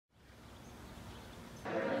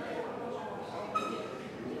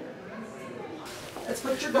Let's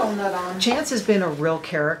put your donut on. Chance has been a real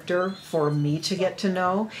character for me to get to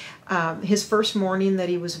know. His first morning that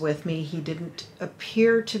he was with me, he didn't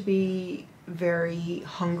appear to be very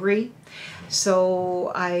hungry.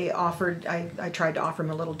 So I tried to offer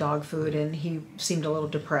him a little dog food, and he seemed a little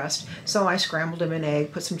depressed. So I scrambled him an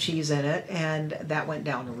egg, put some cheese in it, and that went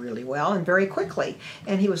down really well and very quickly.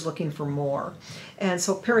 And he was looking for more. And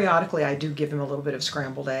so periodically I do give him a little bit of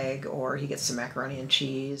scrambled egg, or he gets some macaroni and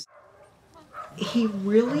cheese. He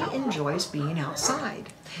really enjoys being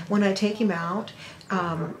outside. When I take him out,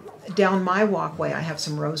 down my walkway I have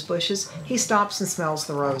some rose bushes. He stops and smells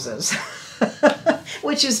the roses.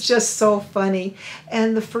 Which is just so funny.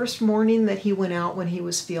 And the first morning that he went out when he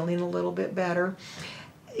was feeling a little bit better,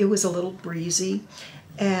 it was a little breezy,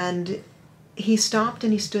 and he stopped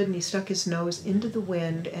and he stood and he stuck his nose into the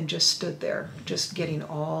wind and just stood there, just getting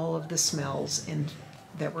all of the smells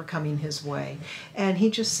that were coming his way. And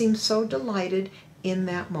he just seemed so delighted in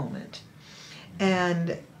that moment.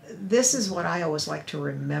 And this is what I always like to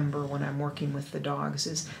remember when I'm working with the dogs,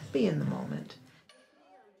 is be in the moment.